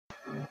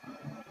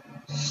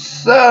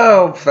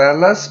So,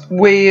 fellas,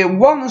 we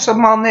won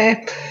some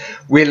money,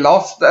 we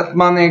lost that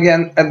money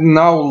again, and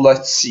now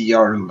let's see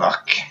our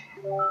luck.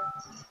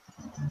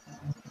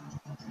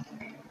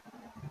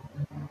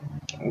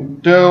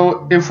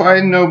 Though, if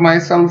I know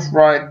myself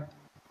right,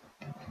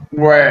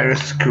 we're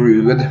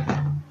screwed.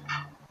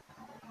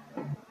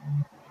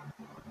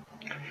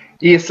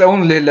 He's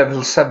only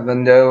level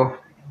 7 though.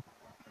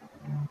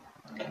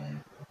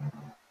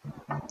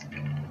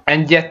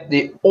 And yet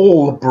they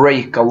all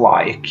break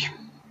alike.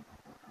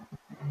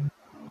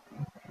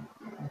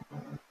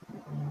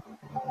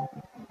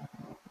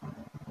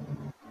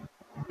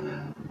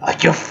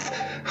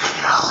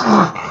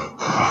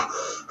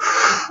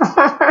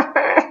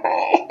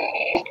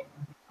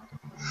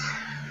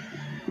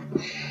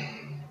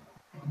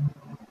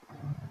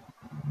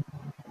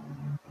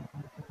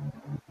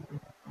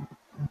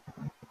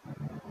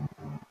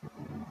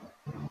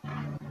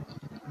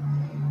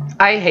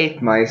 I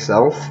hate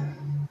myself.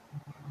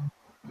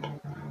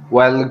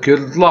 Well,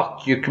 good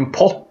luck. You can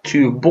pot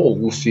 2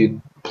 balls,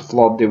 you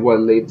bloody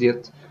well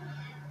idiot.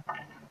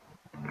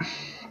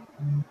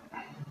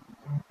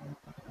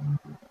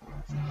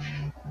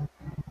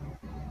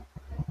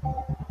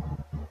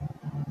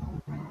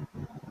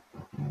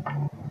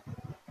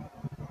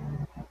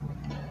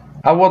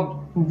 I would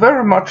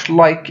very much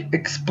like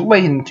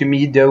explain to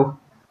me though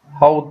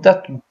how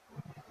that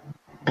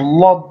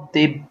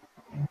bloody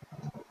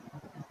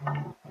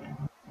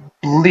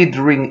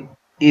blithering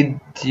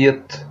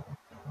idiot.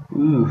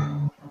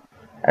 Ooh,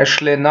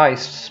 actually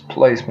nice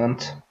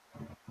placement.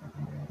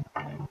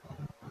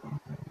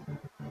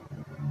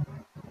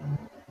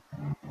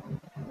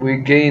 We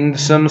gained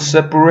some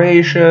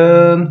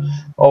separation.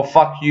 Oh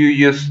fuck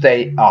you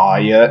stay. Ah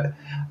yeah.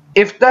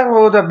 If that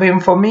would have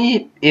been for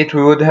me, it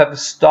would have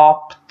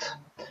stopped.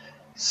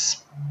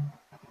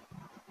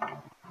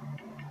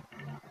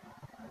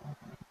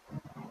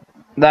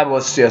 That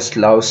was just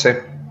lousy.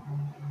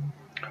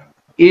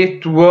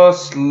 It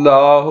was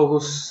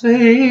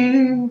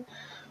lousy.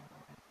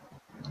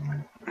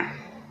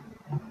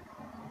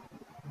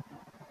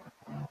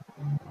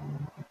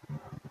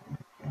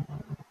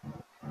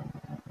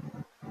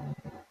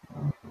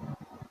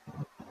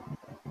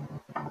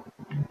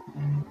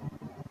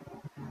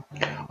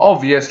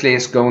 Obviously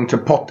he's going to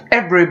pot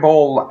every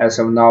ball as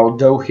of now,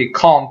 though he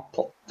can't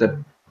pot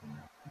the...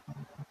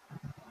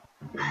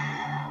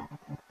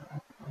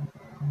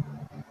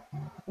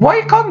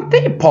 Why can't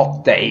they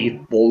pot the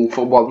 8 ball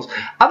for once?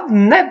 I've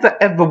never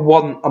ever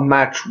won a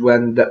match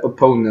when the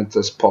opponent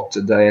has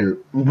potted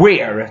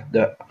where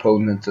the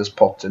opponent has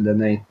potted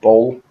an 8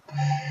 ball.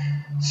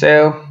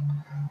 So,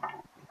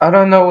 I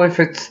don't know if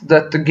it's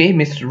that the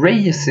game is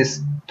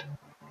racist.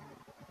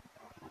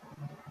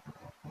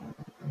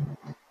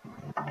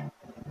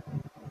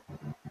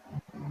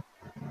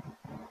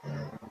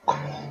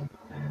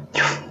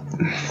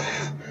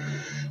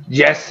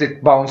 Yes,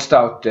 it bounced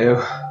out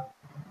though.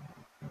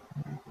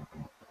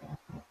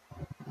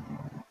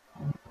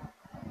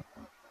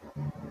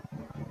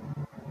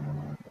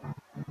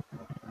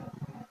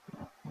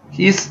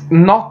 He's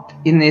not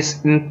in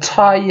his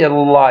entire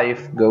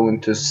life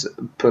going to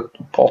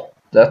pot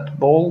that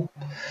ball.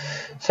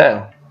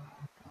 So,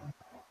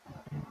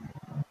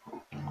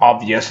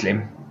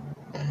 obviously.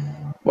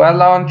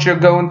 Well, aren't you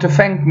going to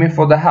thank me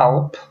for the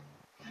help,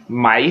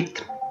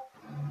 mate?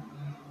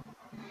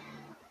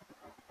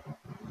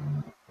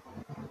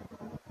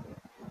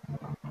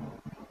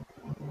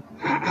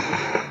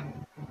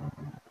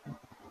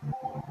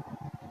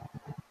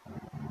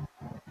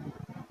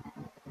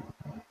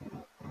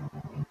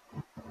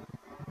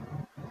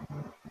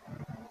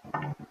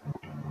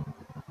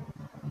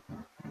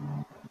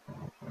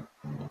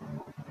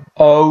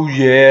 Oh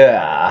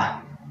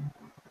yeah.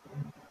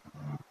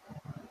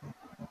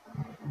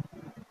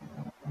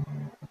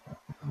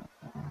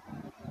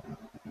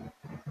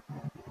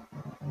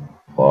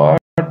 What?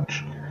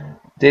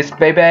 This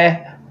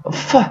baby?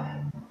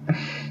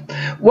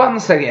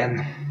 Once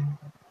again.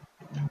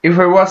 If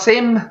it was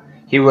him,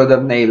 he would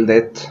have nailed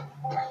it.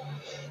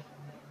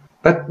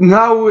 But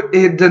now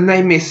the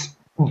name is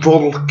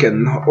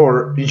Vulcan,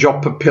 or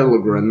Joppe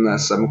Pilgrim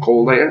as I'm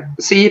called here.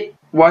 See,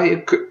 why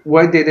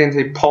didn't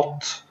he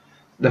pot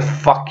the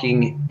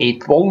fucking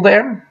 8 ball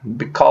there?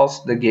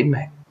 Because the game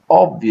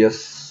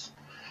obviously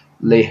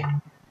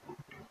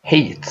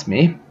hates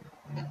me.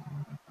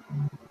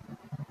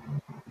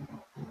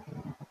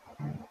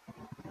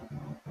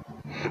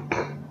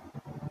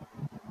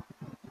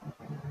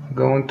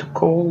 Going to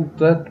call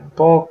that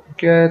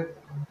pocket.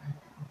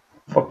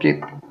 Fuck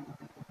it.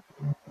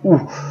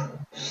 Ooh,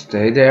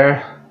 stay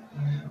there.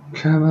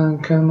 Come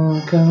on, come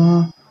on, come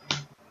on.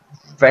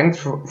 Thanks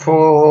for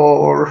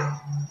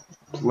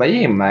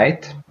playing,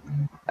 mate.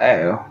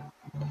 Oh.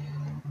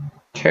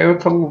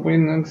 Total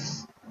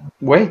winnings.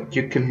 Wait,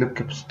 you can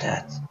look up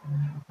stats.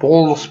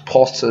 Balls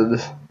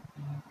potted.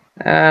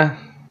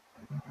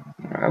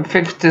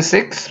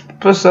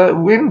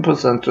 56% win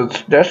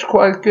percentage. That's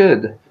quite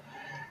good.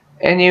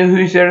 Any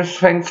Hoosiers,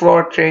 thanks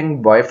for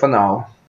watching. Bye for now.